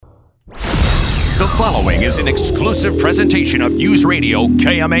following is an exclusive presentation of News Radio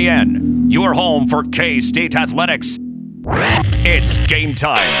KMAN, your home for K-State athletics. It's game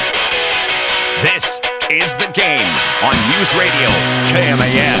time. This is The Game on News Radio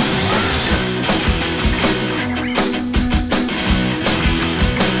KMAN.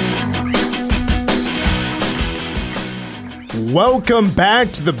 Welcome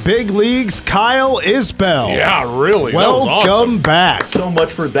back to the big leagues, Kyle Isbell. Yeah, really. Welcome awesome. back. So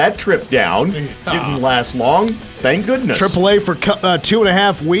much for that trip down. Didn't last long. Thank goodness. AAA for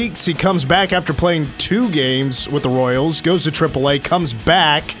 2.5 weeks. He comes back after playing 2 games with the Royals, goes to AAA, comes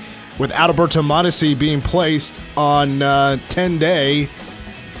back with Adalberto Mondesi being placed on 10-day.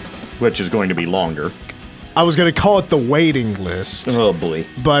 Which is going to be longer. I was going to call it the waiting list. Oh, boy.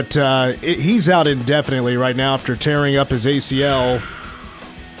 But he's out indefinitely right now after tearing up his ACL.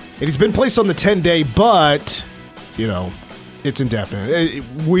 And he's been placed on the 10-day, but, you know, it's indefinite.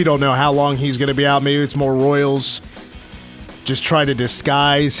 We don't know how long he's going to be out. Maybe it's more Royals just try to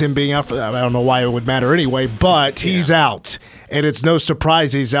disguise him being out. I don't know why it would matter anyway, but he's out. And it's no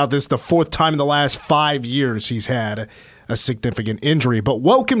surprise he's out. This is the 4th time in the last 5 years he's had a significant injury. But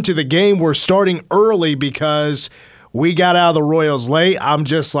welcome to the game. We're starting early because we got out of the Royals late. I'm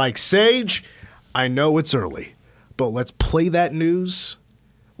just like, Sage, I know it's early, but let's play that news.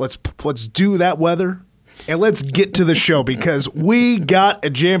 Let's do that weather. And let's get to the show because we got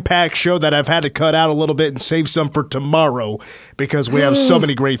a jam-packed show that I've had to cut out a little bit and save some for tomorrow because we have so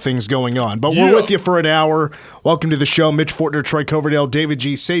many great things going on. But we're with you for an hour. Welcome to the show. Mitch Fortner, Troy Coverdale, David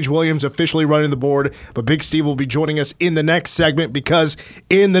G. Sage Williams officially running the board. But Big Steve will be joining us in the next segment because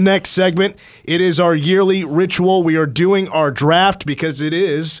in the next segment, it is our yearly ritual. We are doing our draft because it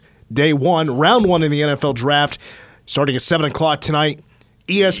is day 1, round 1 in the NFL draft, starting at 7 o'clock tonight.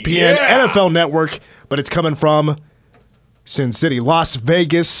 ESPN, NFL Network, but it's coming from Sin City, Las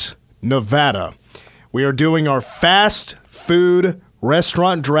Vegas, Nevada. We are doing our fast food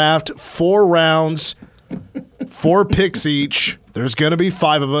restaurant draft, 4 rounds, 4 picks each. There's going to be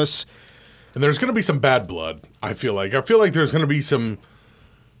 5 of us. And there's going to be some bad blood, I feel like. I feel like there's going to be some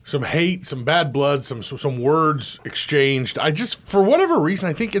hate, some bad blood, some words exchanged. For whatever reason,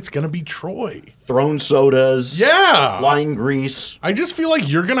 I think it's going to be Troy. Thrown sodas. Yeah. Flying grease. I just feel like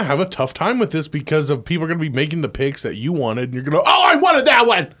you're going to have a tough time with this because of people are going to be making the picks that you wanted, and you're going to, I wanted that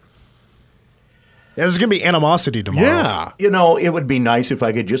one. Yeah, there's going to be animosity tomorrow. Yeah. You know, it would be nice if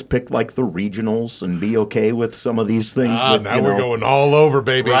I could just pick like the regionals and be okay with some of these things. But, now we're going all over,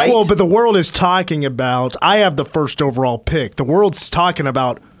 baby. Right? Well, but the world is talking about, I have the first overall pick. The world's talking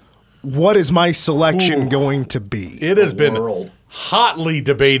about, what is my selection going to be? It has been hotly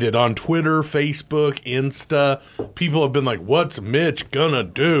debated on Twitter, Facebook, Insta. People have been like, what's Mitch gonna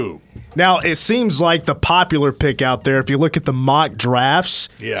do? Now, it seems like the popular pick out there, if you look at the mock drafts,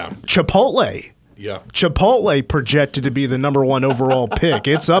 Chipotle. Yeah. Chipotle projected to be the number 1 overall pick.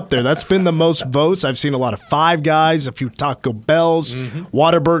 It's up there. That's been the most votes. I've seen a lot of Five Guys, a few Taco Bells,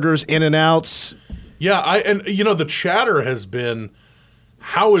 Whataburgers, In-N-Outs. Yeah, the chatter has been,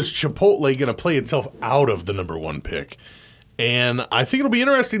 how is Chipotle going to play itself out of the number 1 pick? And I think it'll be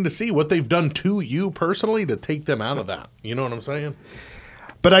interesting to see what they've done to you personally to take them out of that. You know what I'm saying?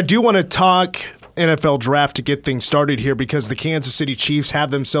 But I do want to talk NFL draft to get things started here because the Kansas City Chiefs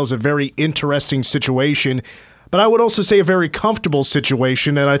have themselves a very interesting situation. But I would also say a very comfortable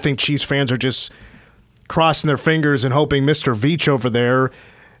situation, and I think Chiefs fans are just crossing their fingers and hoping Mr. Veach over there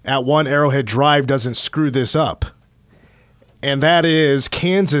at 1 Arrowhead Drive doesn't screw this up. And that is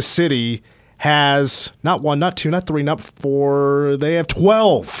Kansas City has not 1, not 2, not 3, not 4. They have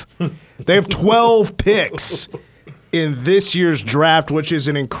 12. They have 12 picks in this year's draft, which is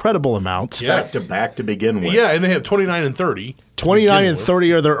an incredible amount. Yes. Back to begin with. Yeah, and they have 29 and 30. 29 and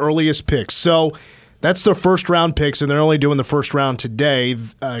 30 are their earliest picks. So that's their first-round picks, and they're only doing the first round today.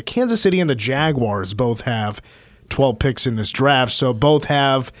 Kansas City and the Jaguars both have 12 picks in this draft, so both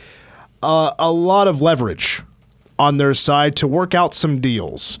have a lot of leverage on their side to work out some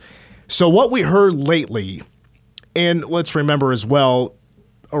deals. So what we heard lately, and let's remember as well,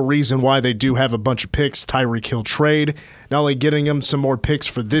 a reason why they do have a bunch of picks, Tyreek Hill trade, not only getting them some more picks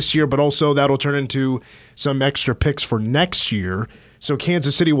for this year, but also that'll turn into some extra picks for next year. So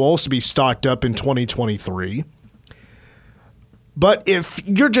Kansas City will also be stocked up in 2023. But if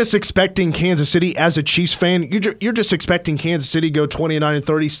you're just expecting Kansas City as a Chiefs fan, you're just expecting Kansas City go 29 and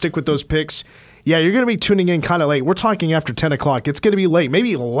 30, stick with those picks. Yeah, you're going to be tuning in kind of late. We're talking after 10 o'clock. It's going to be late,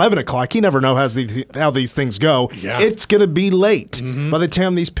 maybe 11 o'clock. You never know how these things go. Yeah. It's going to be late by the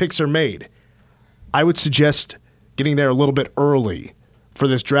time these picks are made. I would suggest getting there a little bit early for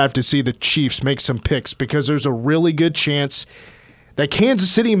this draft to see the Chiefs make some picks because there's a really good chance that Kansas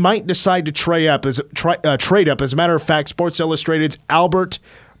City might decide to trade up. As a matter of fact, Sports Illustrated's Albert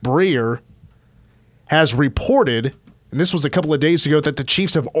Breer has reported, and this was a couple of days ago, that the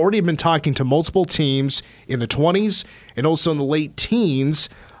Chiefs have already been talking to multiple teams in the 20s and also in the late teens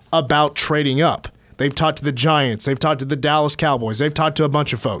about trading up. They've talked to the Giants. They've talked to the Dallas Cowboys. They've talked to a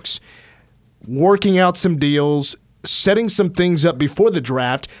bunch of folks, working out some deals, setting some things up before the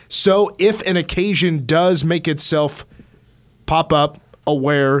draft, so if an occasion does make itself pop up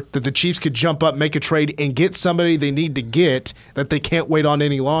aware that the Chiefs could jump up, make a trade, and get somebody they need to get that they can't wait on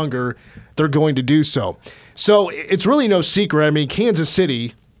any longer, they're going to do so. So it's really no secret. I mean, Kansas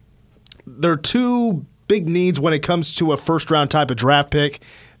City, there are two big needs when it comes to a first-round type of draft pick.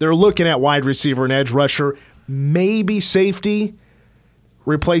 They're looking at wide receiver and edge rusher, maybe safety,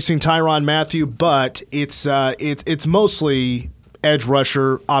 replacing Tyrann Mathieu, but it's mostly edge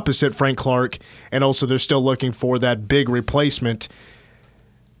rusher opposite Frank Clark, and also they're still looking for that big replacement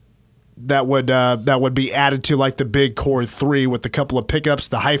that would be added to like the big core three with a couple of pickups,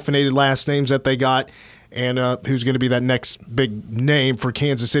 the hyphenated last names that they got, and who's going to be that next big name for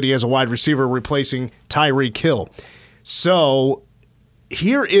Kansas City as a wide receiver replacing Tyreek Hill. So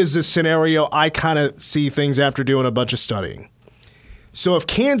here is the scenario I kind of see things after doing a bunch of studying. So if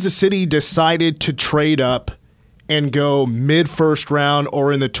Kansas City decided to trade up and go mid-first round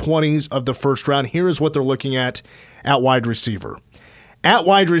or in the 20s of the first round, here is what they're looking at wide receiver. At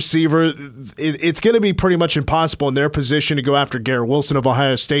wide receiver, it's going to be pretty much impossible in their position to go after Garrett Wilson of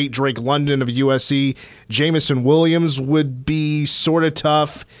Ohio State, Drake London of USC. Jamison Williams would be sort of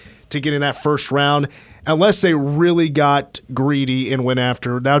tough to get in that first round unless they really got greedy and went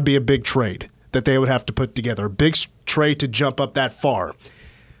after. That would be a big trade that they would have to put together, a big trade to jump up that far.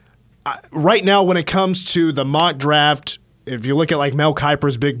 Right now, when it comes to the mock draft, if you look at like Mel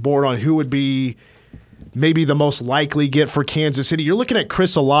Kiper's big board on who would be maybe the most likely get for Kansas City, you're looking at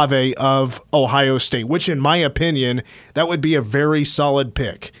Chris Olave of Ohio State, which in my opinion, that would be a very solid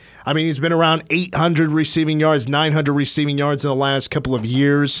pick. I mean, he's been around 800 receiving yards, 900 receiving yards in the last couple of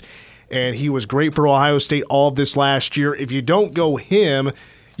years, and he was great for Ohio State all of this last year. If you don't go him,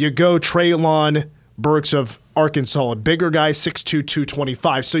 you go Treylon Burks of Arkansas, a bigger guy, 6'2",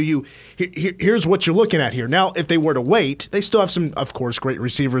 225. So here's what you're looking at here. Now, if they were to wait, they still have some, of course, great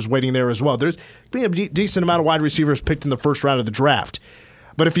receivers waiting there as well. There's going to be a decent amount of wide receivers picked in the first round of the draft.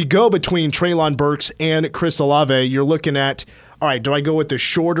 But if you go between Treylon Burks and Chris Olave, you're looking at, all right, do I go with the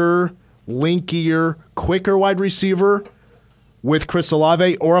shorter, linkier, quicker wide receiver with Chris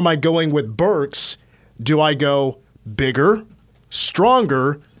Olave, or am I going with Burks? Do I go bigger,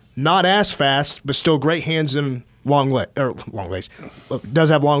 stronger, not as fast, but still great hands and long legs. Does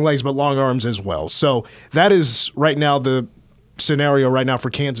have long legs, but long arms as well. So that is right now the scenario right now for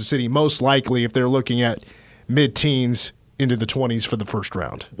Kansas City, most likely if they're looking at mid-teens into the 20s for the first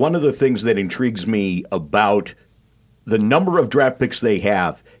round. One of the things that intrigues me about the number of draft picks they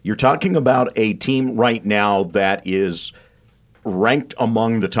have, you're talking about a team right now that is ranked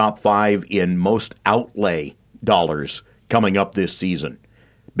among the top 5 in most outlay dollars coming up this season,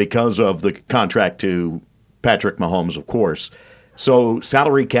 because of the contract to Patrick Mahomes, of course. So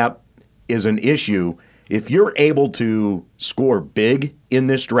salary cap is an issue. If you're able to score big in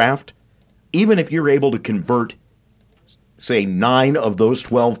this draft, even if you're able to convert, say, 9 of those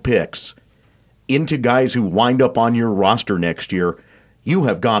 12 picks into guys who wind up on your roster next year, you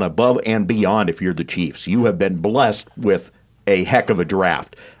have gone above and beyond if you're the Chiefs. You have been blessed with a heck of a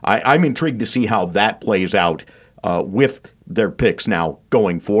draft. I'm intrigued to see how that plays out with their picks now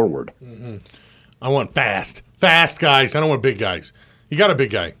going forward. Mm-hmm. I want fast guys. I don't want big guys. You got a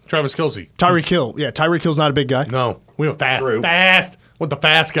big guy, Travis Kelce. Tyreek Hill. Yeah, Tyreek Hill's not a big guy. No, we want fast. True. Fast. Want the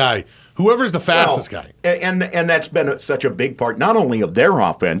fast guy. Whoever's the fastest guy. And that's been such a big part, not only of their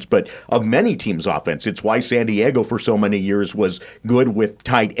offense, but of many teams' offense. It's why San Diego for so many years was good with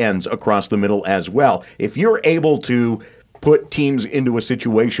tight ends across the middle as well. If you're able to put teams into a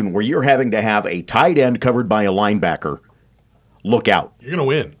situation where you're having to have a tight end covered by a linebacker, look out. You're going to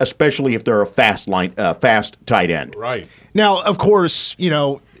win. Especially if they're a fast tight end. Right. Now, of course,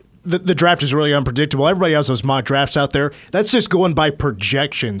 the draft is really unpredictable. Everybody has those mock drafts out there. That's just going by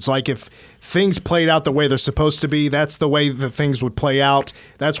projections. Like if things played out the way they're supposed to be, that's the way that things would play out.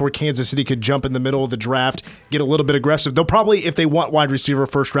 That's where Kansas City could jump in the middle of the draft, get a little bit aggressive. They'll probably, if they want wide receiver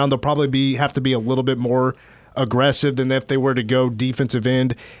first round, they'll probably have to be a little bit more aggressive than if they were to go defensive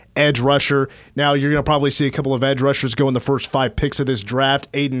end, edge rusher. Now you're going to probably see a couple of edge rushers go in the first 5 picks of this draft.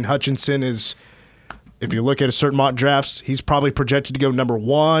 Aiden Hutchinson is, if you look at a certain mock drafts, he's probably projected to go number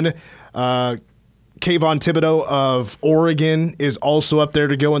 1. Kayvon Thibodeau of Oregon is also up there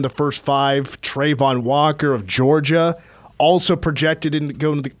to go in the first 5. Trayvon Walker of Georgia also projected in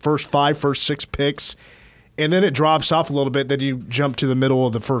going to the first 5, first 6 picks. And then it drops off a little bit. Then you jump to the middle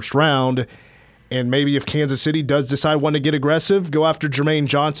of the first round. And maybe if Kansas City does decide when to get aggressive, go after Jermaine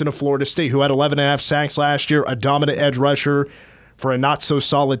Johnson of Florida State, who had 11.5 sacks last year, a dominant edge rusher for a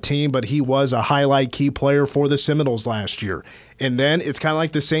not-so-solid team, but he was a highlight key player for the Seminoles last year. And then it's kind of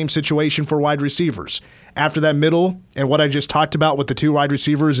like the same situation for wide receivers. After that middle, and what I just talked about with the 2 wide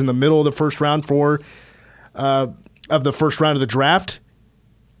receivers in the middle of the first round of the first round of the draft,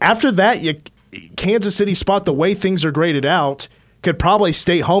 after that, Kansas City spot the way things are graded out, could probably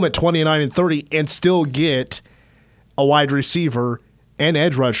stay home at 29 and 30 and still get a wide receiver and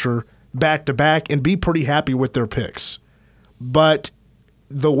edge rusher back-to-back and be pretty happy with their picks. But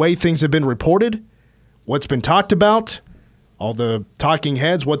the way things have been reported, what's been talked about, all the talking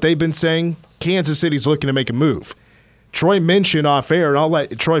heads, what they've been saying, Kansas City's looking to make a move. Troy mentioned off air, and I'll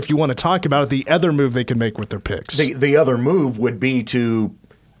let Troy, if you want to talk about it, the other move they can make with their picks. The other move would be to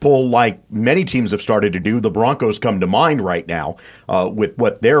pull, like many teams have started to do. The Broncos come to mind right now with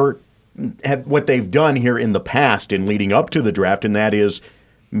what they've done here in the past in leading up to the draft, and that is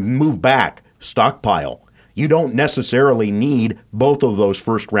move back, stockpile. You don't necessarily need both of those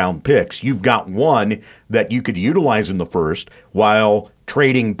first-round picks. You've got one that you could utilize in the first while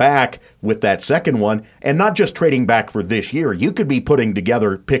trading back with that second one, and not just trading back for this year. You could be putting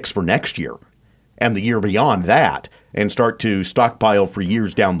together picks for next year and the year beyond that and start to stockpile for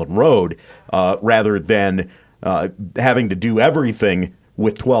years down the road rather than having to do everything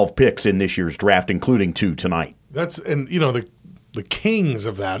with 12 picks in this year's draft, including 2 tonight. The kings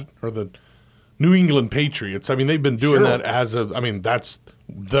of that are the New England Patriots. I mean, they've been doing that that's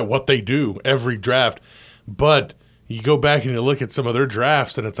what they do every draft. But you go back and you look at some of their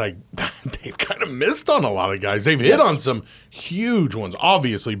drafts, and it's like they've kind of missed on a lot of guys. They've hit on some huge ones,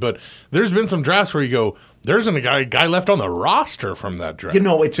 obviously, but there's been some drafts where you go, there isn't a guy left on the roster from that draft.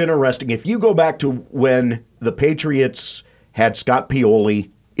 It's interesting. If you go back to when the Patriots had Scott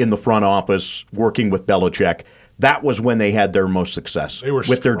Pioli in the front office working with Belichick, that was when they had their most success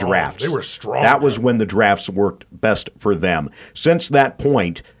with their drafts. They were strong. That was when the drafts worked best for them. Since that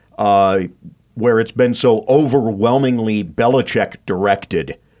point, where it's been so overwhelmingly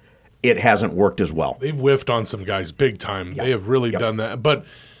Belichick-directed, it hasn't worked as well. They've whiffed on some guys big time. Yep. They have really done that. But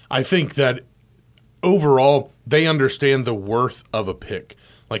I think that overall, they understand the worth of a pick.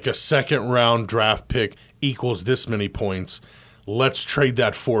 Like a second-round draft pick equals this many points. Let's trade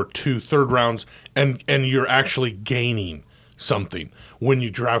that for 2 third rounds, and you're actually gaining something when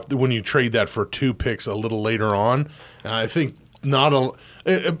you trade that for 2 picks a little later on. I think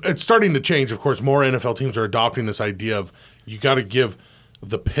it's starting to change. Of course, more NFL teams are adopting this idea of you got to give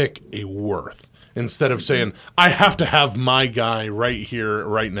the pick a worth. Instead of saying, I have to have my guy right here,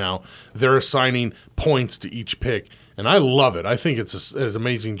 right now, they're assigning points to each pick. And I love it. I think it's an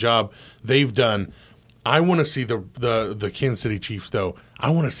amazing job they've done. I want to see the Kansas City Chiefs, though. I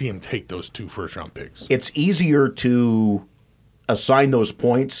want to see them take those 2 first-round picks. It's easier to assign those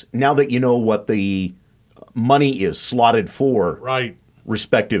points now that you know what the money is slotted for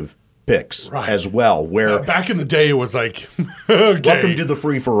respective picks as well. Where back in the day, it was like, okay. Welcome to the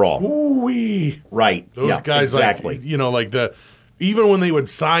free-for-all. Ooh-wee. Right. Those guys, exactly. Even when they would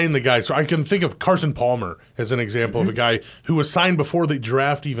sign the guys, so I can think of Carson Palmer as an example of a guy who was signed before the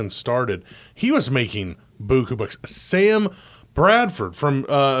draft even started. He was making buku bucks. Sam Bradford from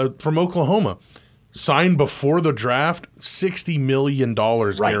Oklahoma signed before the draft, $60 million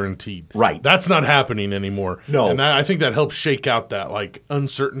guaranteed. Right. That's not happening anymore. No. And I think that helps shake out that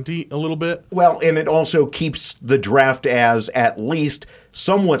uncertainty a little bit. Well, and it also keeps the draft as at least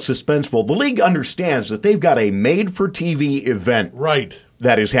somewhat suspenseful. The league understands that they've got a made-for-TV event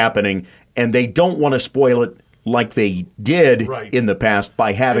that is happening, and they don't want to spoil it like they did in the past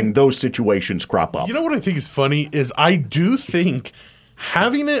by having those situations crop up. You know what I think is funny is I do think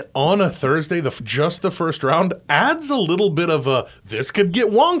having it on a Thursday, just the first round, adds a little bit of this could get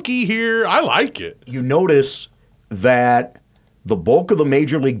wonky here. I like it. You notice that the bulk of the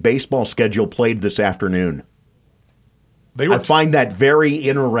Major League Baseball schedule played this afternoon. I find that very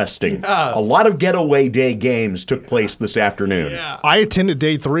interesting. Yeah. A lot of getaway day games took place this afternoon. Yeah. I attended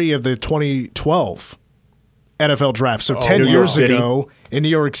day 3 of the 2012 NFL draft. So 10 years ago in New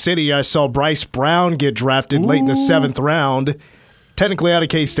York City, I saw Bryce Brown get drafted late in the 7th round. Technically out of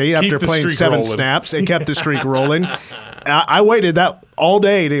K-State after playing 7 snaps. It kept the streak rolling. I waited that all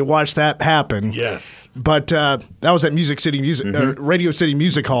day to watch that happen. Yes. But that was at Radio City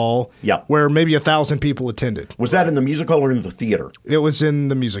Music Hall where maybe 1,000 people attended. Was that in the music hall or in the theater? It was in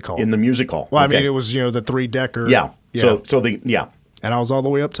the music hall. In the music hall. Well, okay. I mean, it was, the 3-decker. Yeah. And I was all the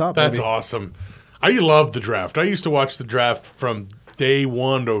way up top. That's awesome. I love the draft. I used to watch the draft from day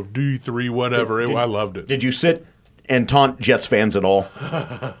 1 to D3, whatever. I loved it. Did you sit and taunt Jets fans at all?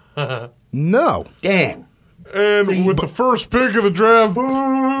 No. Dang. And with the first pick of the draft,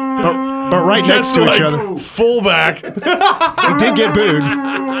 But right next to each other. fullback. He did get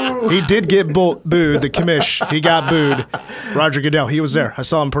booed. He did get booed. The commish. He got booed. Roger Goodell. He was there. I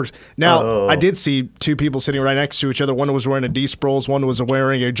saw him in person. Now, I did see two people sitting right next to each other. One was wearing a D. Sproles. One was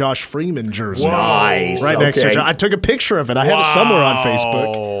wearing a Josh Freeman jersey. Nice. Right next to Okay. each other. I took a picture of it. I have it somewhere on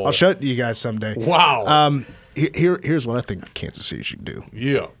Facebook. I'll show it to you guys someday. Wow. Here's what I think Kansas City should do.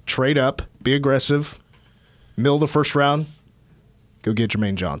 Yeah. Trade up. Be aggressive. Middle of the first round. Go get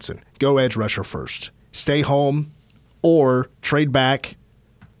Jermaine Johnson. Go edge rusher first. Stay home or trade back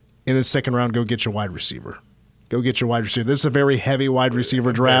in the second round. Go get your wide receiver. Go get your wide receiver. This is a very heavy wide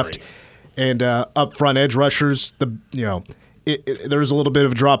receiver draft. And up front edge rushers, there's a little bit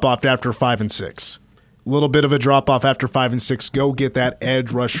of a drop-off after 5 and 6. A little bit of a drop-off after 5 and 6. Go get that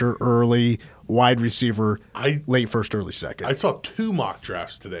edge rusher early, wide receiver late first, early second. I saw 2 mock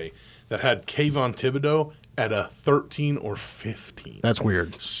drafts today that had Kayvon Thibodeau at a 13 or 15. That's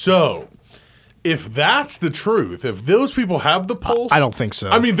weird. So, if that's the truth, if those people have the pulse, I don't think so.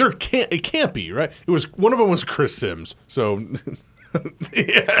 I mean, it can't be, right? One of them was Chris Sims. So,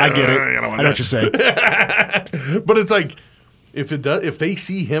 I get it. I know what you're saying. But it's like if they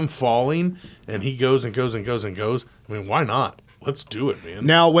see him falling and he goes and goes and goes and goes, I mean, why not? Let's do it, man.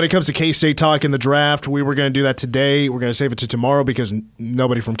 Now, when it comes to K-State talk in the draft, we were going to do that today. We're going to save it to tomorrow because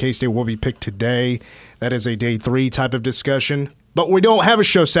nobody from K-State will be picked today. That is a day 3 type of discussion. But we don't have a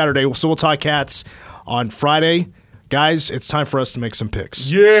show Saturday, so we'll talk Cats on Friday. Guys, it's time for us to make some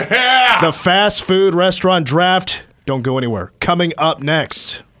picks. Yeah! The fast food restaurant draft, don't go anywhere. Coming up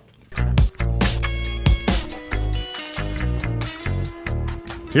next.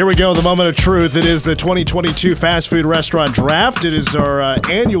 Here we go, the moment of truth. It is the 2022 Fast Food Restaurant Draft. It is our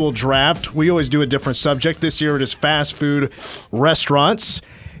annual draft. We always do a different subject. This year it is fast food restaurants.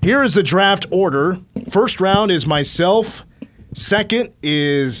 Here is the draft order. First round is myself. Second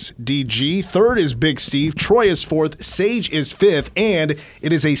is DG. Third is Big Steve. Troy is 4th. Sage is 5th. And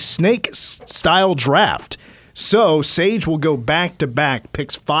it is a snake-style draft. So Sage will go back-to-back,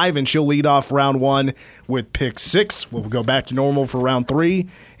 picks 5, and she'll lead off round 1 with pick 6. We'll go back to normal for round 3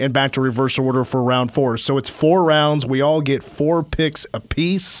 and back to reverse order for round 4. So it's 4 rounds. We all get 4 picks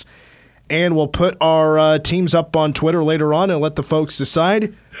apiece. And we'll put our teams up on Twitter later on and let the folks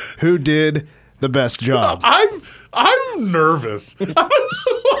decide who did the best job. I'm nervous. I don't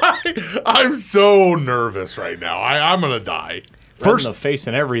know why. I'm so nervous right now. I'm going to die. First, the face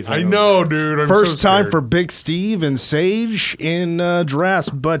and everything. I know, dude. I'm First so time scared. for Big Steve and Sage in drafts,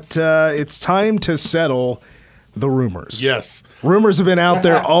 but it's time to settle the rumors. Yes. Rumors have been out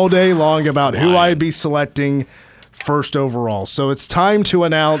there all day long about who I'd be selecting first overall. So it's time to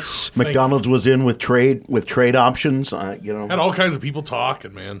announce. McDonald's was in with trade options. Had all kinds of people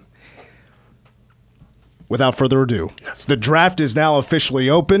talking, man. Without further ado, the draft is now officially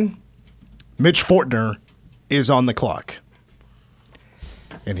open. Mitch Fortner is on the clock.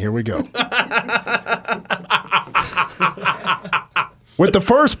 And here we go. With the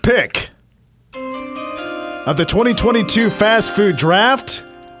first pick of the 2022 Fast Food Draft,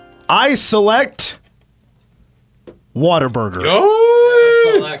 I select Whataburger.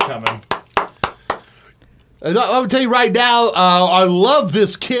 Oh! Saw that coming. I'm going to tell you right now, I love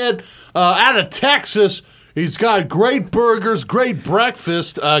this kid out of Texas. He's got great burgers, great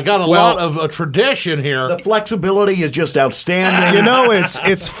breakfast, got a lot of tradition here. The flexibility is just outstanding. You know,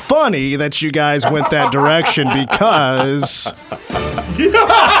 it's funny that you guys went that direction because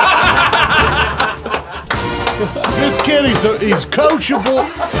This kid, he's coachable.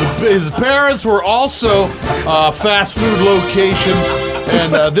 His parents were also fast food locations,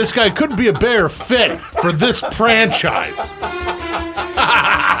 and this guy couldn't be a better fit for this franchise.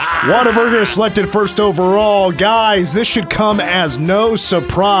 Whataburger is selected first overall. Guys, this should come as no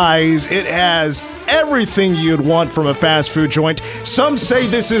surprise. It has everything you'd want from a fast food joint. Some say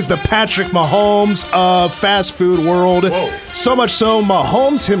this is the Patrick Mahomes of fast food world. Whoa. So much so,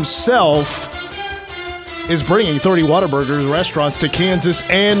 Mahomes himself is bringing 30 Whataburger restaurants to Kansas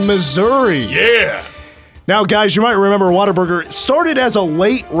and Missouri. Yeah. Now, guys, you might remember Whataburger started as a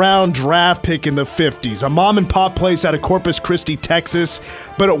late-round draft pick in the 50s, a mom-and-pop place out of Corpus Christi, Texas,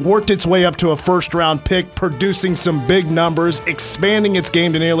 but it worked its way up to a first-round pick, producing some big numbers, expanding its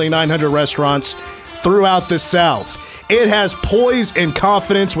game to nearly 900 restaurants throughout the South. It has poise and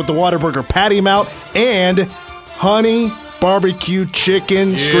confidence with the Whataburger Patty Mount and honey barbecue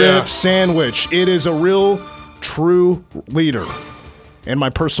chicken strip sandwich. It is a real, true leader. And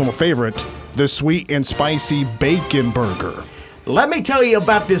my personal favorite, the sweet and spicy bacon burger. Let me tell you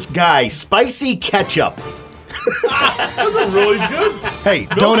about this guy, Spicy Ketchup. That's really good. Hey,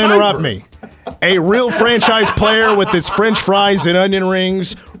 don't interrupt me. A real franchise player with his French fries and onion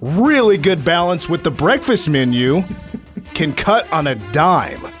rings, really good balance with the breakfast menu, can cut on a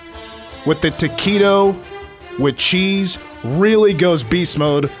dime. With the taquito with cheese, really goes beast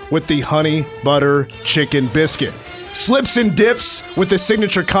mode with the honey butter chicken biscuit. Slips and dips with the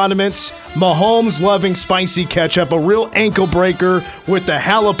signature condiments, Mahomes loving spicy ketchup, a real ankle breaker with the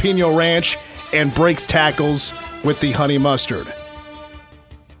jalapeno ranch, and breaks tackles with the honey mustard.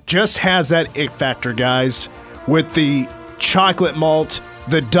 Just has that it factor, guys, with the chocolate malt,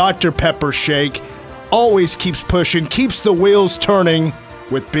 the Dr. Pepper shake, always keeps pushing, keeps the wheels turning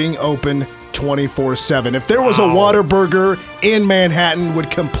with being open 24/7. If there was a Whataburger in Manhattan, would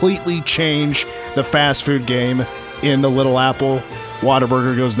completely change the fast food game in the Little Apple.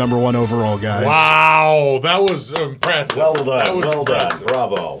 Whataburger goes number 1 overall, guys. Wow, that was impressive. Well done. That was Well impressive. done.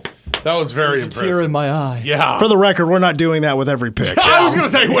 Bravo. That was very Tear impressive. in my eye. Yeah. For the record, we're not doing that with every pick. I was going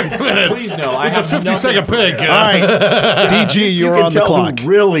to say, wait a minute. Please no. I With have the 50-second pick. All right, DG, you're You on can the tell clock. who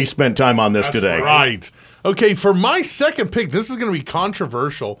really spent time on this That's today. right. Okay, for my second pick, this is going to be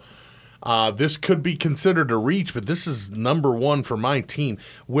controversial. This could be considered a reach, but this is number 1 for my team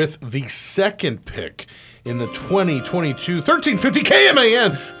with the second pick in the 2022 1350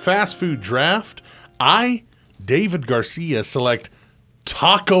 KMAN fast food draft. I, David Garcia, select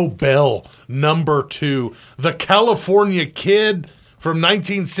Taco Bell number 2, the California Kid from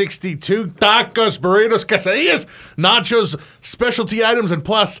 1962. Tacos, burritos, quesadillas, nachos, specialty items, and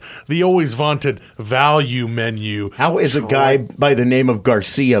plus the always vaunted value menu. How is a guy by the name of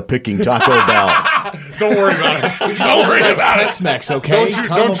Garcia picking Taco Bell? Don't worry about it. Don't worry That's about it. Tex-Mex, okay?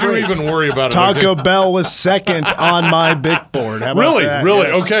 Don't you even worry about it. Taco okay? Bell was second on my big board. How about Really? that? Really?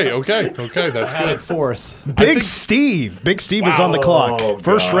 Yes. Okay, that's At good. fourth. Big Steve. Big Steve is on the clock.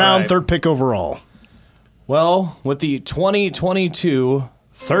 First round, third pick overall. Well, with the 2022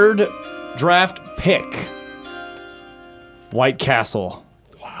 third draft pick, White Castle.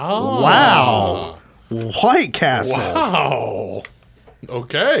 Wow. White Castle. Wow.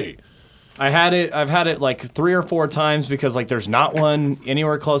 Okay. I've had it like 3 or 4 times because like there's not one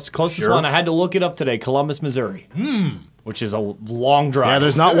anywhere close. Closest one, I had to look it up today, Columbus, Missouri. Which is a long drive. Yeah,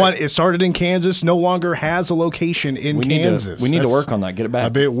 there's not one. It started in Kansas, no longer has a location in Kansas. We need to That's work on that. Get it back. a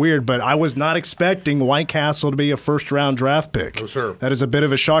bit weird, but I was not expecting White Castle to be a first round draft pick. No, sir. That is a bit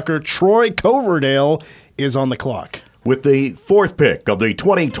of a shocker. Troy Coverdale is on the clock. With the fourth pick of the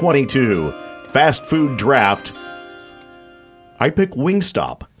 2022 fast food draft, I pick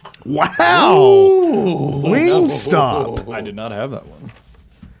Wingstop. Wow. Wingstop. I did not have that one.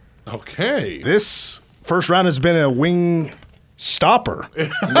 Okay. This first round has been a wing stopper. A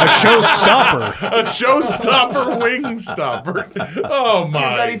showstopper. A showstopper, wing stopper. Oh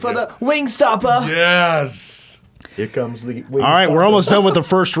my. Ready for the Wingstopper? Yes. Here comes the Wingstop. All right, we're almost done with the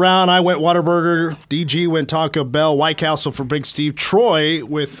first round. I went Whataburger. DG went Taco Bell. White Castle for Big Steve. Troy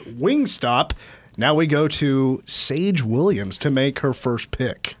with Wingstop. Now we go to Sage Williams to make her first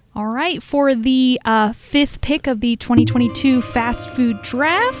pick. All right, for the fifth pick of the 2022 fast food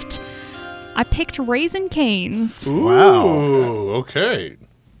draft, I picked Raising Cane's. Wow. Ooh, okay.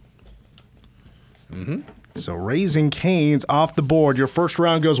 So Raising Cane's off the board. Your first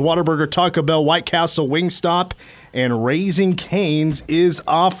round goes Whataburger, Taco Bell, White Castle, Wingstop, and Raising Cane's is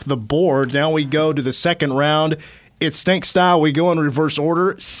off the board. Now we go to the second round. It's Snake style. We go in reverse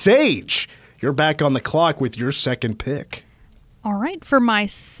order. Sage, you're back on the clock with your second pick. All right, for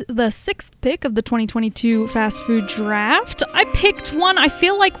the sixth pick of the 2022 fast food draft, I picked one I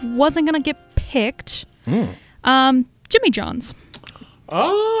feel like wasn't going to get picked. Jimmy John's.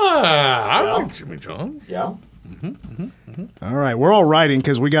 I like Jimmy John's. Yeah. All right, we're all writing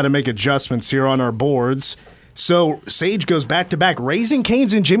because we got to make adjustments here on our boards. So Sage goes back-to-back. Raising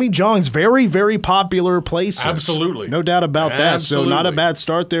Cane's and Jimmy John's, very, very popular places. Absolutely. No doubt about that. So not a Absolutely. bad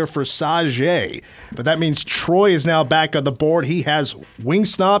start there for Sage. But that means Troy is now back on the board. He has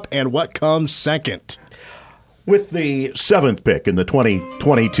Wingstop, and what comes second? With the seventh pick in the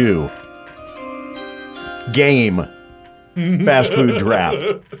 2022 game fast food draft,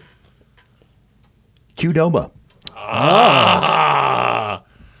 Qdoba.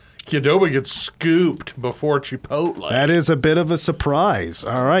 Qdoba gets scooped before Chipotle. That is a bit of a surprise.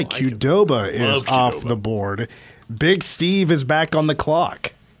 All right, Qdoba is Love off Qdoba. the board. Big Steve is back on the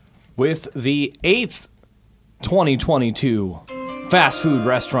clock. With the eighth 2022 fast food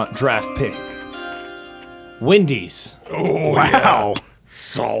restaurant draft pick, Wendy's. Oh, Wow.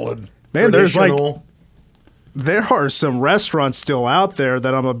 Solid. Man, there's like Traditional. there are some restaurants still out there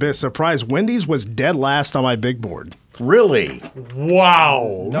that I'm a bit surprised. Wendy's was dead last on my big board. Really?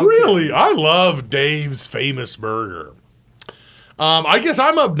 Wow. Really? I love Dave's Famous Burger. I guess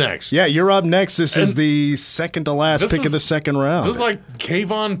I'm up next. Yeah, you're up next. This is the second to last pick of the second round. This is like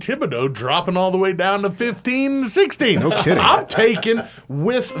Kayvon Thibodeau dropping all the way down to 15, 16. No kidding. I'm taking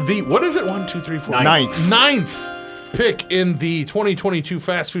with the, what is it? 1, 2, 3, 4. Ninth pick in the 2022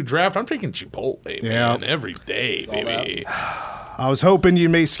 fast food draft. I'm taking Chipotle, man, every day, baby. I was hoping you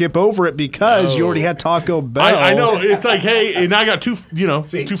may skip over it because you already had Taco Bell. I know. It's like, hey, and I got two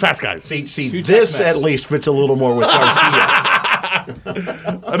fast guys. See, this at least fits a little more with Garcia.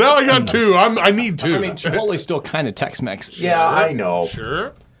 Now I got two. I need two. I mean, Chipotle's still kind of Tex-Mex. Yeah, I know.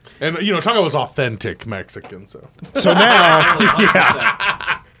 Sure. And, Taco was authentic Mexican, so. So now,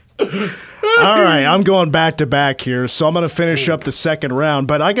 all right, I'm going back to back here, so I'm going to finish up the second round.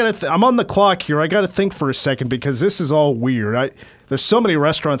 But I'm on the clock here. I got to think for a second because this is all weird. There's so many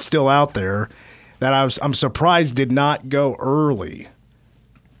restaurants still out there that I'm surprised did not go early.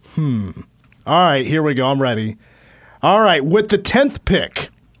 All right, here we go. I'm ready. All right, with the 10th pick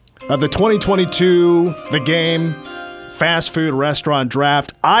of the 2022 The Game Fast Food Restaurant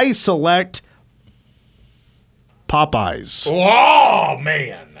Draft, I select Popeyes. Oh,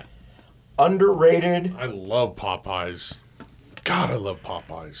 man. Underrated. I love Popeyes. God, I love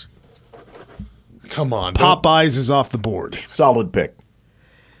Popeyes. Come on. Popeyes is off the board. Solid pick.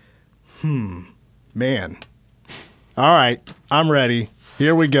 Man. All right, I'm ready.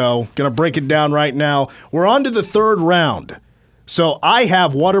 Here we go. Gonna break it down right now. We're on to the third round. So I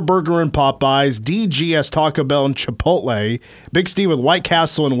have Whataburger and Popeyes, DG has Taco Bell and Chipotle, Big Steve with White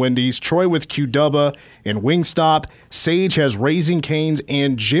Castle and Wendy's, Troy with Qdoba and Wingstop, Sage has Raising Cane's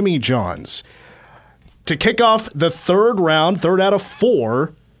and Jimmy John's. To kick off the third round, third out of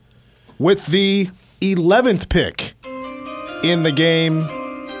 4, with the 11th pick in the Game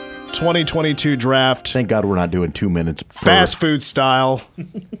 2022 draft. Thank God we're not doing 2 minutes. Fast food style.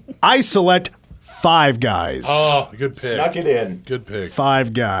 I select Five Guys. Oh, good pick. Snuck it in. Good pick.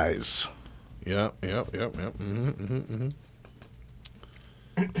 Five Guys. Yep.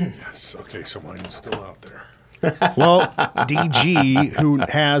 Yes. Okay, so mine's still out there. Well, DG, who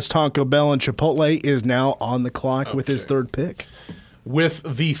has Taco Bell and Chipotle, is now on the clock with his third pick.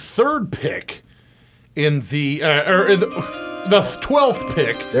 With the third pick in the 12th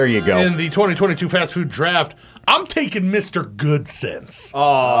pick. There you go. In the 2022 fast food draft, I'm taking Mr. Good Sense.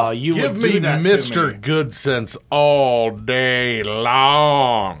 Oh, you Give would me do that Mr. to me. Good Sense all day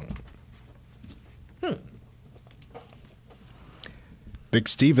long. Big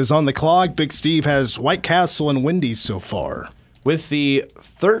Steve is on the clock. Big Steve has White Castle and Wendy's so far. With the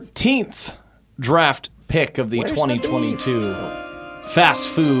 13th draft pick of the 2022 fast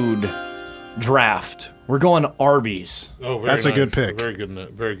food draft, we're going Arby's. Oh, very That's a nice. good pick. Very good.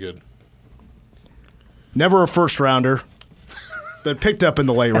 Very good. Never a first rounder, but picked up in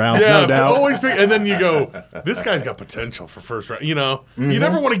the late rounds, Yeah, no doubt. but always pick, and then you go, this guy's got potential for first round. You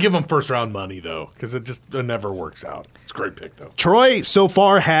never want to give him first round money, though, because it never works out. It's a great pick, though. Troy so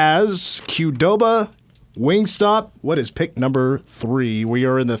far has Qdoba, Wingstop. What is pick number 3? We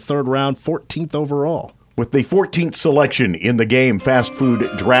are in the third round, 14th overall. With the 14th selection in the Game Fast Food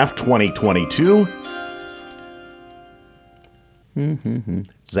Draft 2022,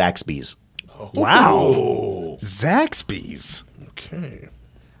 Zaxby's. Wow. Zaxby's. Okay.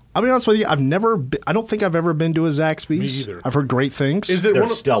 I'll be honest with you, I don't think I've ever been to a Zaxby's. Me either. I've heard great things. Is it They're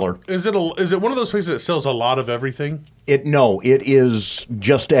one of, stellar. Is it one of those places that sells a lot of everything? It is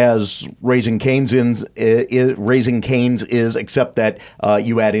just as Raising Cane's is, except that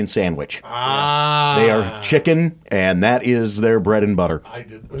you add in sandwich. Ah. They are chicken, and that is their bread and butter.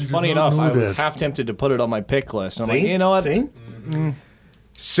 Funny enough, I was half tempted to put it on my pick list. I'm like, See? you know what? See?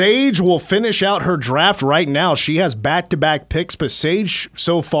 Sage will finish out her draft right now. She has back-to-back picks, but Sage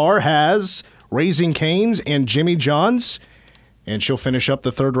so far has Raising Cane's and Jimmy John's, and she'll finish up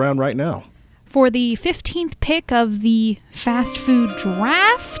the third round right now. For the 15th pick of the fast food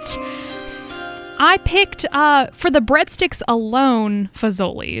draft, I picked, for the breadsticks alone,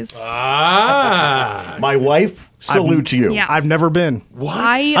 Fazoli's. Ah. My wife salutes you. Yeah. I've never been. What?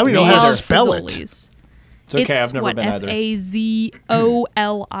 I don't even know how to love spell it. Fazoli's. It's okay, I've never been either. Fazoli's.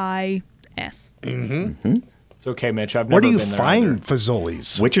 It's okay, Mitch. I've never Where do been you there find either.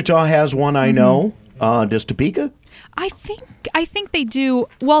 Fazoli's? Wichita has one, I know. Does Topeka? I think they do.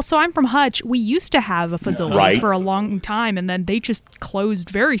 Well, so I'm from Hutch. We used to have a Fazoli's Right. for a long time, and then they just closed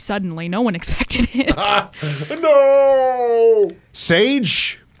very suddenly. No one expected it. No.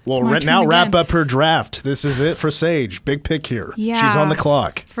 Sage Well, my right turn now, wrap again. up her draft. This is it for Sage. Big pick here. Yeah. She's on the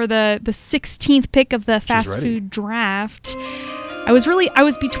clock. For the 16th pick of the fast ready. food draft, I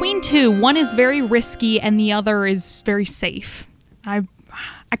was between two. One is very risky and the other is very safe. I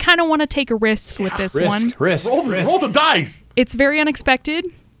kind of want to take a risk with this one. Risk. Roll the dice. It's very unexpected.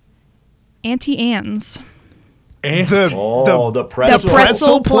 Auntie Anne's. And The pretzel. The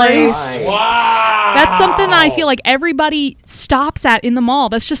pretzel place. wow. That's something that I feel like everybody stops at in the mall.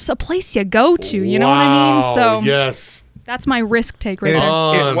 That's just a place you go to. You know what I mean? So yes. that's my risk take right And it's,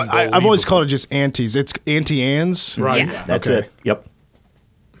 there. I've always called it just Aunties. It's Auntie Anne's. Right. Yeah. That's Okay. it. Yep.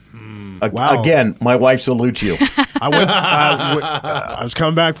 Wow. Again, my wife salutes you. I was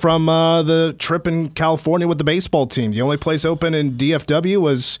coming back from the trip in California with the baseball team. The only place open in DFW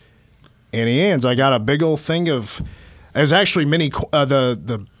was Auntie Anne's. I got a big old thing of. It was actually mini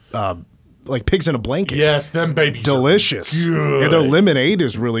like pigs in a blanket. Yes, them babies. Delicious. Good. And their lemonade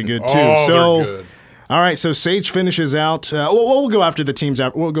is really good too. Oh, so, they're good. all right. So Sage finishes out. We'll go after the teams.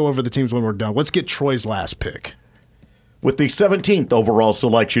 We'll go over the teams when we're done. Let's get Troy's last pick. With the 17th overall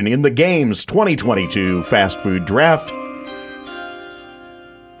selection in the game's 2022 fast food draft,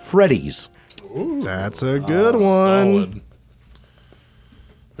 Freddy's. That's a good one. Solid.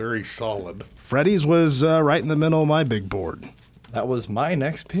 Very solid. Freddy's was right in the middle of my big board. That was my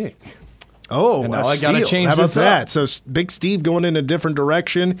next pick. Oh, And now a I gotta steal. change How about this up. that? So Big Steve going in a different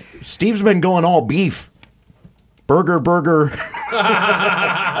direction. Steve's been going all beef. Burger,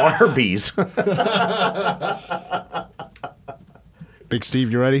 Arby's. Big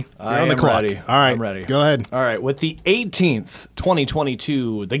Steve, you ready? You're I on the am clock. ready. All right, I'm ready. Go ahead. All right, with the 18th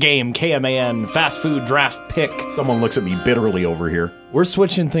 2022 The Game KMAN fast food draft pick, Someone looks at me bitterly over here. we're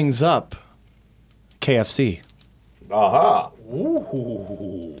switching things up. KFC.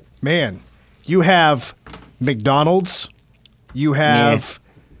 Man, you have McDonald's. You have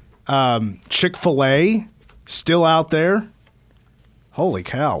Chick-fil-A still out there. Holy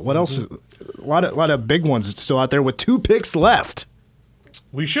cow. What else? A lot of big ones still out there with 2 picks left.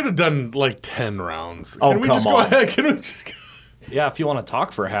 We should have done like 10 rounds. Oh, Can we come just go on. ahead? Can we just go? Yeah, if you want to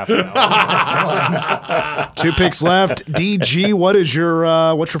talk for half an hour. 2 picks left. DG, what's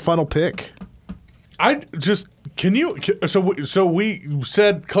your final pick? I just so we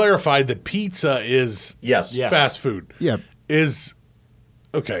clarified that pizza is Yes. Yes. fast food. Yeah. Is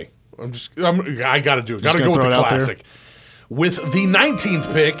okay. I got to do it. Got to gonna go with throw the it out there? classic. With the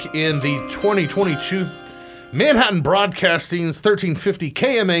 19th pick in the 2022 Manhattan Broadcasting's 1350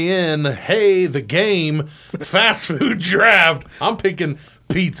 KMAN, hey, the game, fast food draft, I'm picking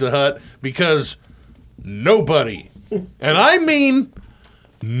Pizza Hut because nobody, and I mean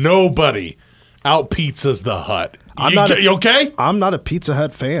nobody, out pizzas the Hut. You okay? I'm not a Pizza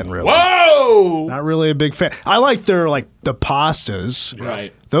Hut fan, really. Whoa! Not really a big fan. I like their the pastas.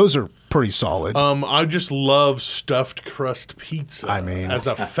 Right. Those are pretty solid. I just love stuffed crust pizza. I mean- as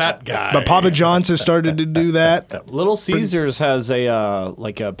a fat guy. But Papa John's has started to do that. Little Caesars has a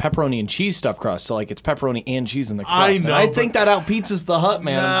like a pepperoni and cheese stuffed crust, so like it's pepperoni and cheese in the crust. I And know, I but- think that out pizzas the Hut,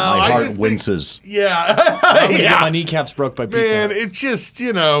 man. No. My I heart just think- winces. Yeah. I'm gonna Yeah. get my kneecaps broke by pizza. Man, Hut. it's just,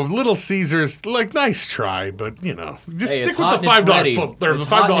 Little Caesars, like, nice try, but, just Hey, stick it's with hot the and it's $5 ready. foot. Or the It's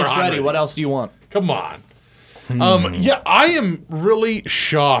hot $5 and it's hot ready. What ratings. else do you want? Come on. Yeah, I am really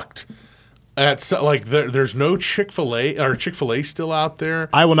shocked at, there's no Chick-fil-A, or Chick-fil-A still out there.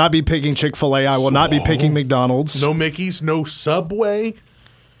 I will not be picking Chick-fil-A. I will not be picking McDonald's. No Mickey's, no Subway.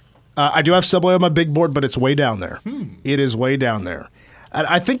 I do have Subway on my big board, but it's way down there. It is way down there.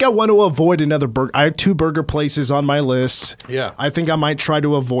 I think I want to avoid another burger. I have 2 burger places on my list. Yeah. I think I might try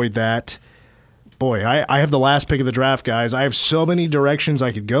to avoid that. Boy, I have the last pick of the draft, guys. I have so many directions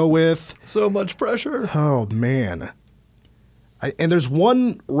I could go with. So much pressure. Oh, man. And there's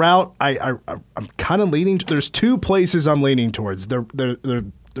one route I'm kind of leaning to. There's 2 places I'm leaning towards.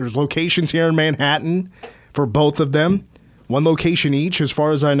 There's locations here in Manhattan for both of them. 1 location each, as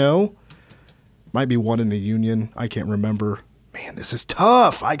far as I know. Might be 1 in the Union. I can't remember. Man, this is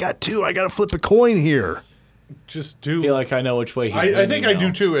tough. I got 2. I got to flip a coin here. Just I feel do. like I know which way he's I think I leaning do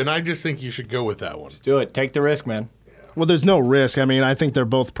now. too, and I just think you should go with that one. Do it. Take the risk, man. Well, there's no risk. I mean, I think they're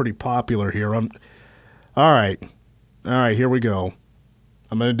both pretty popular here. All right, here we go.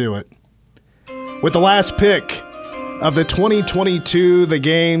 I'm going to do it. With the last pick of the 2022 The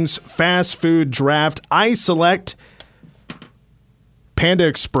Game's fast food draft, I select Panda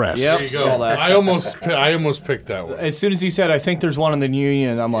Express. Yep. There you Saw go. that. I almost picked that one. As soon as he said, I think there's one in the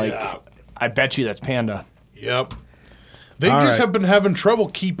Union, I'm like, Yeah. I bet you that's Panda. Yep. They All just right. have been having trouble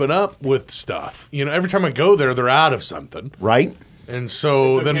keeping up with stuff. Every time I go there, they're out of something. Right? And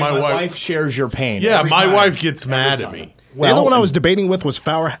so then Okay, my wife shares your pain. Yeah, every my time. wife gets mad Every at time. me. The other one I was debating with was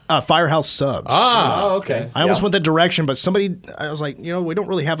Firehouse Subs. Oh, okay. I almost went that direction, but I was like, we don't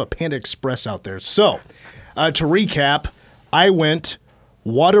really have a Panda Express out there. So, to recap, I went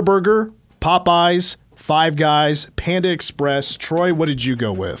Whataburger, Popeyes, Five Guys, Panda Express. Troy, what did you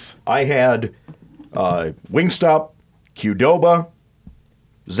go with? I had Wingstop, Qdoba,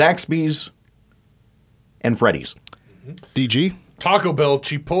 Zaxby's, and Freddy's. DG? Taco Bell,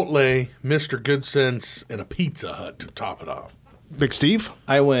 Chipotle, Mr. Good Sense, and a Pizza Hut to top it off. Big Steve?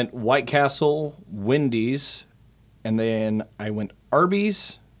 I went White Castle, Wendy's, and then I went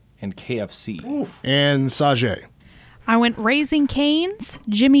Arby's and KFC. Oof. And Sajay? I went Raising Cane's,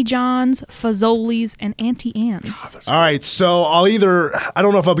 Jimmy John's, Fazoli's, and Auntie Anne's. All right, so I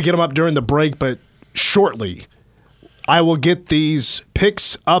don't know if I'll get them up during the break, but shortly I will get these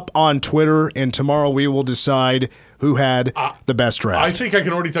picks up on Twitter, and tomorrow we will decide who had the best draft. I think I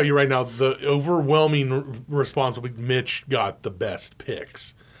can already tell you right now, the overwhelming response will be Mitch got the best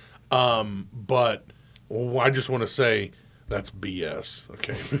picks. But I just want to say that's BS.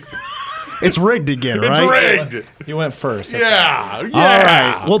 Okay. It's rigged again, right? It's rigged. You went first. Yeah. All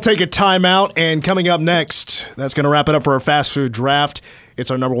right, we'll take a timeout, and coming up next, that's going to wrap it up for our fast food draft.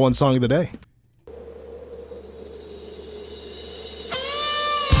 It's our number one song of the day.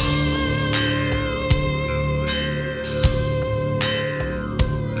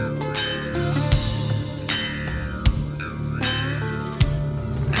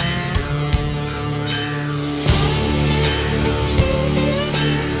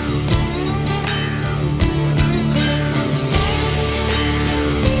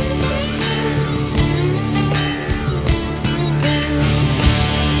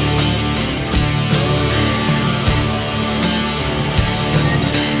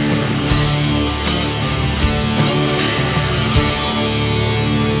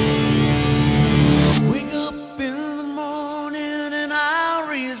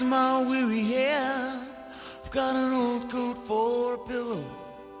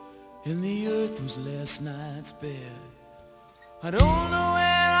 I don't know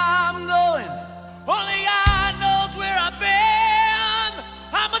where I'm going, only God knows where I've been.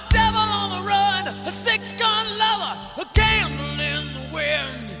 I'm a devil on the run, a six-gun lover, a candle in the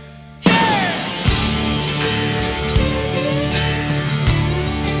wind. Yeah!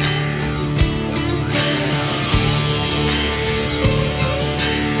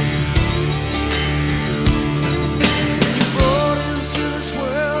 You brought into this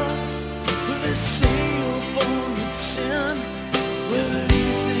world with this say you're born with sin. Well, at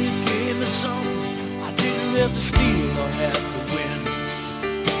least they gave me something I didn't have to steal or have to win.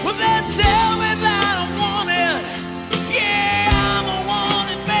 Well, they tell me that I'm wanted. Yeah, I'm a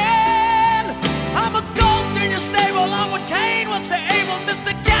wanted man. I'm a goat in your stable. I'm what Cain was to Abel.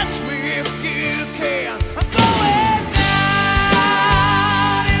 Mr. Catch me if you can. I'm going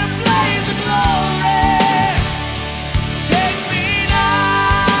down in a blaze of glory. Take me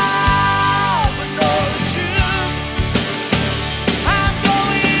now, but know the truth. I'm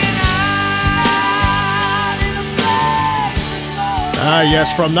going out in a blaze of glory.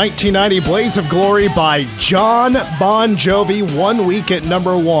 Yes, from 1990, Blaze of Glory by John Bon Jovi, 1 week at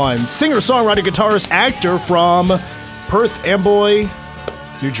number one. Singer, songwriter, guitarist, actor from Perth Amboy,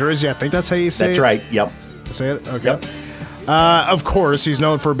 New Jersey. I think that's how you say That's it. right. Yep. Say it? Okay. Yep. Of course, he's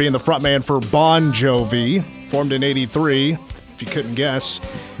known for being the frontman for Bon Jovi, formed in 83, if you couldn't guess.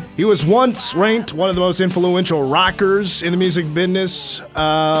 He was once ranked one of the most influential rockers in the music business,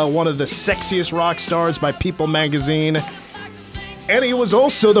 one of the sexiest rock stars by People magazine, and he was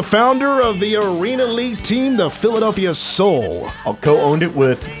also the founder of the Arena League team, the Philadelphia Soul. Co-owned it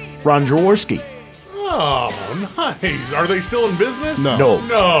with Ron Jaworski. Oh, nice. Are they still in business? No.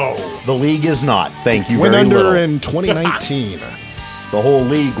 No. The league is not. Thank you Went very under little. in 2019. The whole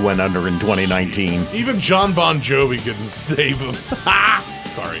league went under in 2019. Even John Bon Jovi couldn't save him.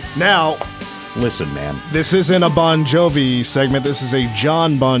 Sorry. Now, Listen, man. this isn't a Bon Jovi segment. This is a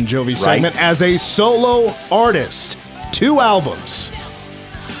John Bon Jovi segment. As a solo artist, 2 albums,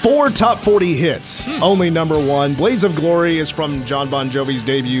 4 top 40 hits, only number one. Blaze of Glory is from John Bon Jovi's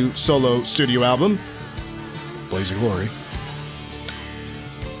debut solo studio album, Blaze of Glory.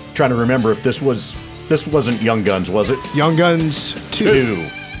 Trying to remember if this wasn't Young Guns, was it? Young Guns 2. 2.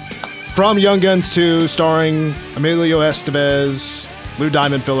 From Young Guns 2, starring Emilio Estevez, Lou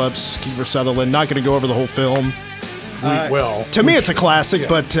Diamond Phillips, Kiefer Sutherland. Not going to go over the whole film. To me, it's a classic,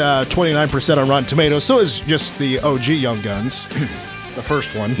 but 29% on Rotten Tomatoes. So is just the OG Young Guns, the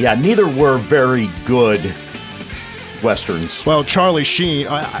first one. Yeah, neither were very good westerns. Well, Charlie Sheen,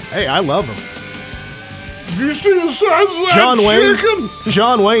 I love him. You see the size of that chicken?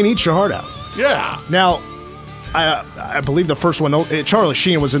 John Wayne, eat your heart out. Yeah. Now, I believe the first one, Charlie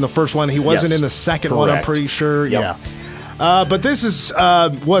Sheen was in the first one. He wasn't Yes, in the second one, I'm correct. pretty sure. Yep. Yeah. But this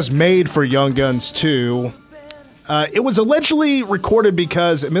was made for Young Guns 2. It was allegedly recorded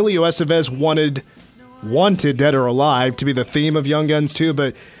because Emilio Estevez wanted Dead or Alive to be the theme of Young Guns 2,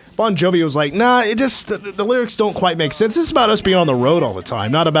 but Bon Jovi was like, nah, the lyrics don't quite make sense. This is about us being on the road all the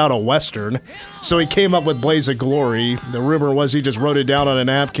time, not about a Western. So he came up with Blaze of Glory. The rumor was he just wrote it down on a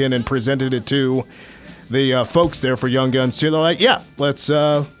napkin and presented it to the folks there for Young Guns 2. They're like, yeah, let's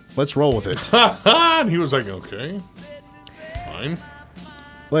roll with it. And he was like, okay, fine.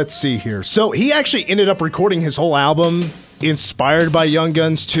 Let's see here. So he actually ended up recording his whole album inspired by Young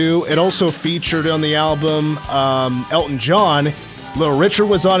Guns 2. It also featured on the album Elton John. Little Richard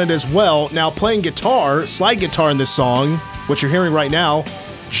was on it as well. Now playing guitar, slide guitar in this song, what you're hearing right now,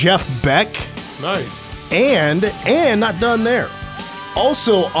 Jeff Beck. Nice. And not done there.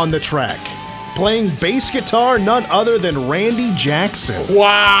 Also on the track, playing bass guitar, none other than Randy Jackson.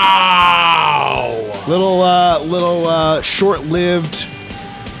 Wow. Little short-lived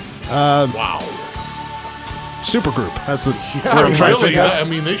Wow. supergroup. That's the Yeah, word I'm trying to really. think of. I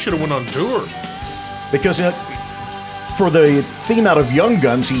mean, they should have went on tour. Because for the theme out of Young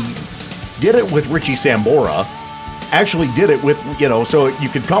Guns, he did it with Richie Sambora. Actually did it with, so you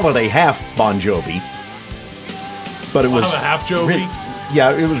could call it a half Bon Jovi. But it was... a half Jovi?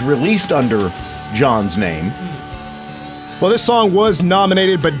 Yeah, it was released under John's name. Well, this song was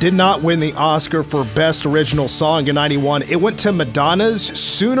nominated but did not win the Oscar for Best Original Song in '91. It went to Madonna's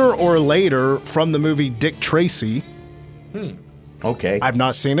Sooner or Later from the movie Dick Tracy. Okay. I've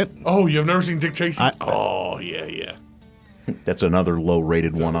not seen it. Oh, you've never seen Dick Tracy? Oh, yeah. That's another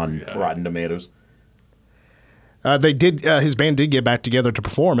low-rated one on Rotten Tomatoes. His band did get back together to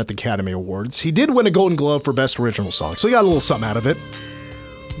perform at the Academy Awards. He did win a Golden Globe for Best Original Song, so he got a little something out of it.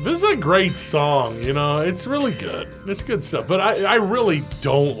 This is a great song, It's really good. It's good stuff. But I really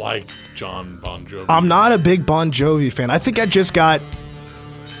don't like John Bon Jovi. I'm not a big Bon Jovi fan. I think I just got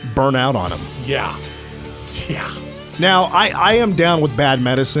burnt out on him. Yeah. Now, I am down with Bad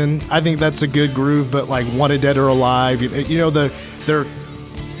Medicine. I think that's a good groove, but like Wanted Dead or Alive, they're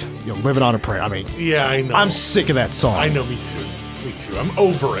living on a prayer. I mean, Yeah, I know. I'm sick of that song. I know, me too. I'm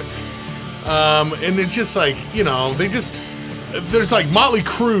over it. And it's just like, there's like Motley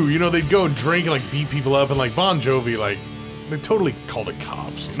Crue, they'd go and drink and like beat people up, and like Bon Jovi, like they totally called it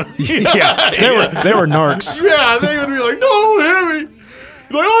cops. Yeah, they were narcs. Yeah, they would be like, "Don't hit me!"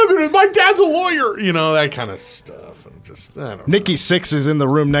 Like, my dad's a lawyer, that kind of stuff. And just, I don't know. Nikki Sixx is in the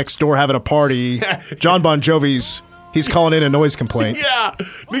room next door having a party. John Bon Jovi's he's calling in a noise complaint. Yeah,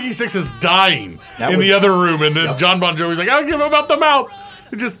 Nikki Sixx is dying That in was- the other room, and then John Bon Jovi's like, "I'll give him out the mouth."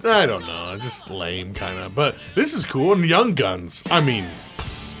 It just, I don't know, just lame kind of. But this is cool. And Young Guns, I mean,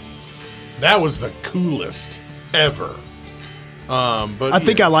 that was the coolest ever. But I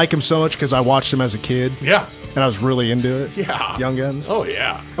think I like him so much because I watched him as a kid yeah, and I was really into it. yeah, Young Guns. Oh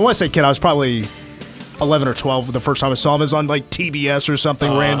yeah, And when I say kid, I was probably 11 or 12 the first time I saw him. It was on like TBS or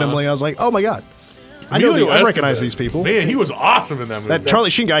something randomly. I was like, oh my God. I recognize these people. Man, he was awesome in that movie. That Charlie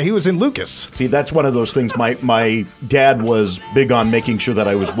Sheen guy, he was in Lucas. See, that's one of those things. My dad was big on making sure that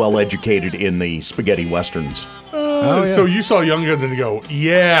I was well educated in the spaghetti westerns. Oh, yeah. So you saw Young Guns and you go,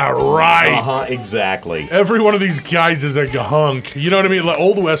 yeah, right. Exactly. Every one of these guys is a hunk. You know what I mean? Like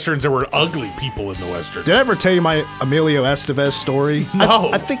old westerns, there were ugly people in the western. Did I ever tell you my Emilio Estevez story?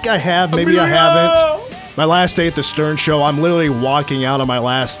 No. I think I have. Maybe I Emilio! haven't. My last day at the Stern Show, I'm literally walking out on my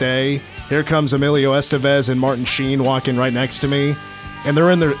last day. Here comes Emilio Estevez and Martin Sheen walking right next to me. And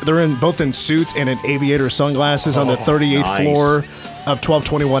they're both in suits and in aviator sunglasses on the 38th nice. floor of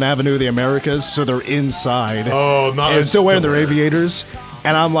 1221 Avenue of the Americas. So they're inside. Oh, not and still wearing their there. aviators.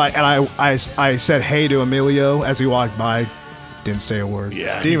 And I'm like, and I said hey to Emilio as he walked by. Didn't say a word.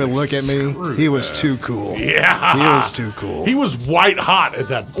 Yeah, Didn't even he's look like, at me. "Screw He was that." too cool. Yeah. He was too cool. He was white hot at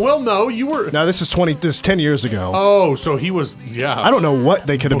that. Well, no, you were. Now this is 10 years ago. Oh, so he was, yeah. I don't know what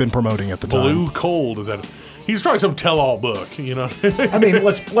they could have been promoting at the time. Blue Cold at that. He's probably some tell-all book, I mean,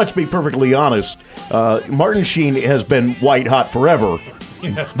 let's be perfectly honest. Martin Sheen has been white hot forever.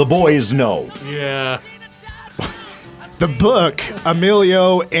 The boys know. Yeah. The book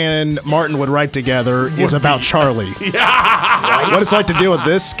Emilio and Martin would write together is about Charlie. Yeah. What it's like to deal with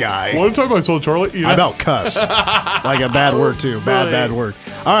this guy. One time I saw Charlie. Yeah. I about cussed. Like a bad word, too. Bad word.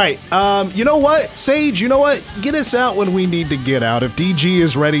 All right. You know what? Sage, you know what? Get us out when we need to get out. If DG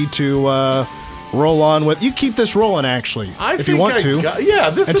is ready to roll on with... You keep this rolling, actually, if you want to.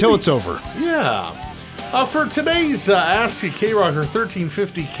 This would Until be- it's over. Yeah. For today's Ask a K-Rocker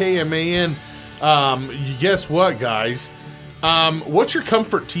 1350 KMAN, guess what, guys? What's your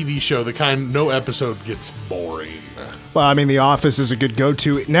comfort TV show? The kind no episode gets boring. Well, I mean, The Office is a good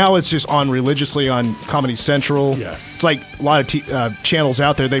go-to. Now it's just on religiously on Comedy Central. Yes. It's like a lot of channels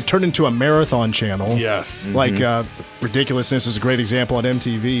out there. They've turned into a marathon channel. Yes. Like Ridiculousness is a great example on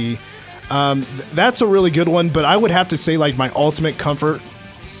MTV. That's a really good one, but I would have to say like my ultimate comfort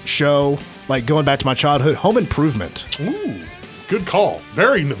show, like going back to my childhood, Home Improvement. Ooh, good call.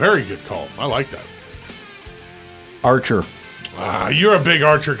 Very, very good call. I like that. Archer. You're a big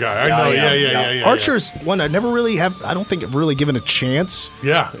Archer guy. I know. Yeah. Archer's one I never really have. I don't think I've really given a chance.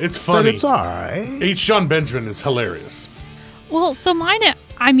 Yeah, it's funny. But it's all right. H. John Benjamin is hilarious. Well, so mine,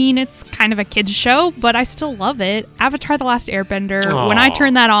 I mean, it's kind of a kid's show, but I still love it. Avatar: The Last Airbender. When I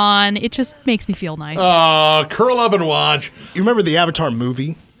turn that on, it just makes me feel nice. Curl up and watch. You remember the Avatar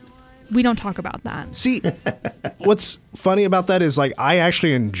movie? We don't talk about that. See, what's funny about that is like I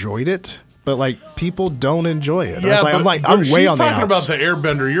actually enjoyed it, but like people don't enjoy it. Yeah, I'm way on the talking about outs. the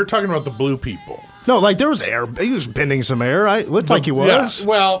Airbender. You're talking about the blue people. No, like there was air. He was bending some air. It looked like he was. Yeah,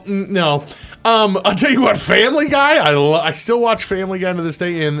 well, no. I'll tell you what, Family Guy. I still watch Family Guy to this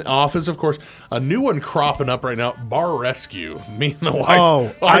day. In Office, of course. A new one cropping up right now. Bar Rescue. Me and the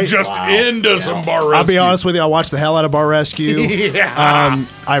wife are just into some Bar Rescue. I'll be honest with you. I watched the hell out of Bar Rescue. Yeah.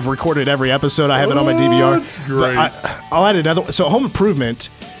 I've recorded every episode. I have it on my DVR. That's great. I'll add another one. So Home Improvement.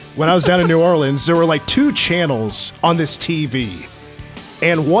 When I was down in New Orleans, there were like 2 channels on this TV.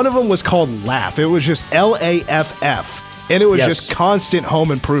 And one of them was called Laugh. It was just LAFF. And it was just constant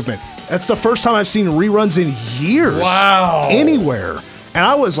Home Improvement. That's the first time I've seen reruns in years. Wow. Anywhere. And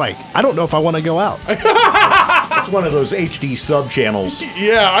I was like, I don't know if I want to go out. It's one of those HD sub channels.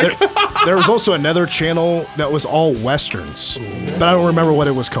 Yeah. There was also another channel that was all Westerns. But I don't remember what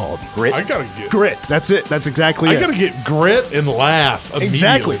it was called. Grit. I gotta get. Grit. That's it. That's exactly it. I gotta get Grit and Laugh.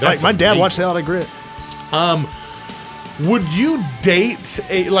 Exactly. That's Like my dad amazing. watched the hell out of Grit. Would you date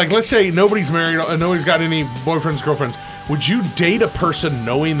let's say nobody's married, nobody's got any boyfriends, girlfriends. Would you date a person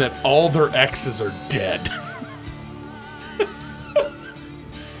knowing that all their exes are dead?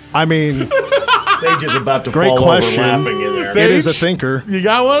 I mean, Sage is about to Great fall question. over laughing in there. Sage? it is a thinker. You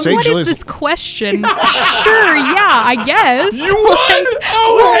got one? Sage What is Liz- this question? Sure, yeah, I guess. You would?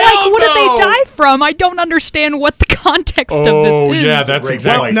 Well, what did they die from? I don't understand what the context of this is. Yeah, that's Great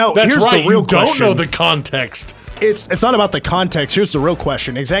exactly. point. No, that's here's right. the real you don't question. know the context. It's not about the context. Here's the real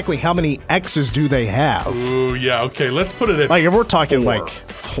question. Exactly how many exes do they have? Ooh, yeah. Okay, let's put it at Like, if we're talking 4. like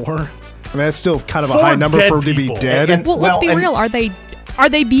 4, I mean, that's still kind of a 4 high number dead for him to be people. dead. Well, let's be and- real. Are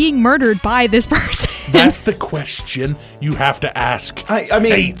they being murdered by this person? That's the question you have to ask. I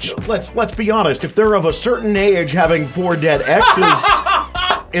mean, Sage. let's be honest. If they're of a certain age, having 4 dead exes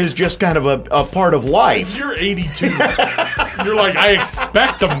is just kind of a part of life. You're 82. You're like, I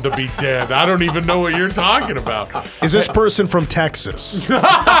expect them to be dead. I don't even know what you're talking about. Is this person from Texas?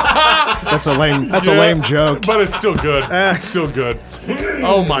 That's a lame. That's a Yeah, lame joke. But it's still good. It's still good.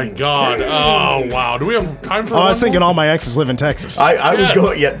 Oh my God. Oh wow. Do we have time for? Oh, I one was thinking more? all my exes live in Texas. I Yes. was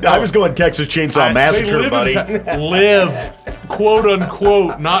going. Yeah, I was going Texas Chainsaw Massacre, they live buddy. live, quote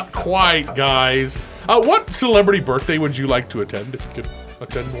unquote, not quite, guys. What celebrity birthday would you like to attend if you could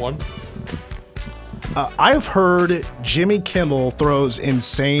attend one? I've heard Jimmy Kimmel throws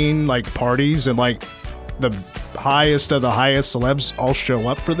insane like parties and like the highest of the highest celebs all show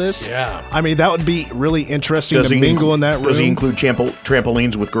up for this. Yeah. I mean, that would be really interesting Does to he mingle in that room. Does he include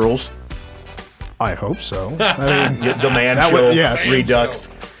trampolines with girls? I hope so. I mean, The Man That Show, would- yes. Redux.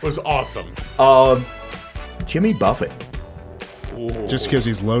 Was awesome. Jimmy Buffett. just because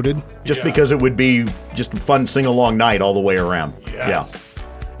he's loaded. Just Yeah. because it would be just a fun sing-along night all the way around. Yes.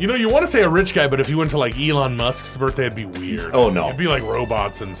 You know, you want to say a rich guy, but if you went to like Elon Musk's birthday, it'd be weird. Oh, no. It'd be like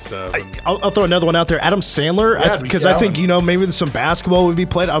robots and stuff. I'll throw another one out there. Adam Sandler, Yeah, because Adam. I think maybe some basketball would be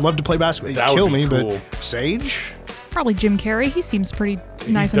played. I'd love to play basketball. That It'd kill would be me, cool. but Sage. Probably Jim Carrey. He seems pretty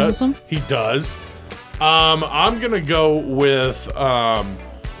nice and wholesome. He does. I'm gonna go with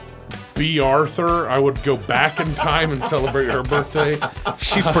B. Arthur. I would go back in time and celebrate her birthday.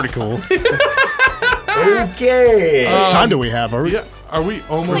 She's pretty cool. Okay. How much time do we have? Are we? Yeah, are we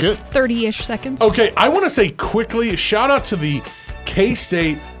almost? Like 30-ish seconds. Okay, I want to say quickly, shout out to the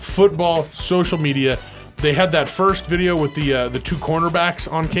K-State football social media. They had that first video with the 2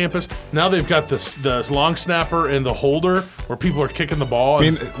 cornerbacks on campus. Now they've got the long snapper and the holder, where people are kicking the ball. I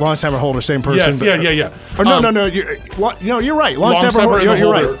mean, long snapper holder, same person. Yes, but- yeah. Or no. You're right. Long snapper holder. and the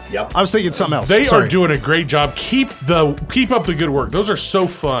You're holder. right. Yep. I was thinking something else. They Sorry. are doing a great job. Keep up the good work. Those are so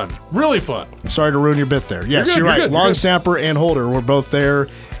fun. Really fun. Sorry to ruin your bit there. Yes, good, you're you're right. good, you're Long good. snapper and holder were both there,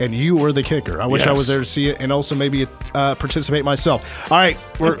 and you were the kicker. I wish I Yes. was there to see it and also maybe participate myself. All right,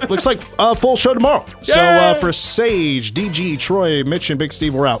 looks like a full show tomorrow. So Yay! for Sage, DG, Troy, Mitch, and Big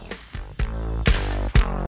Steve, we're out.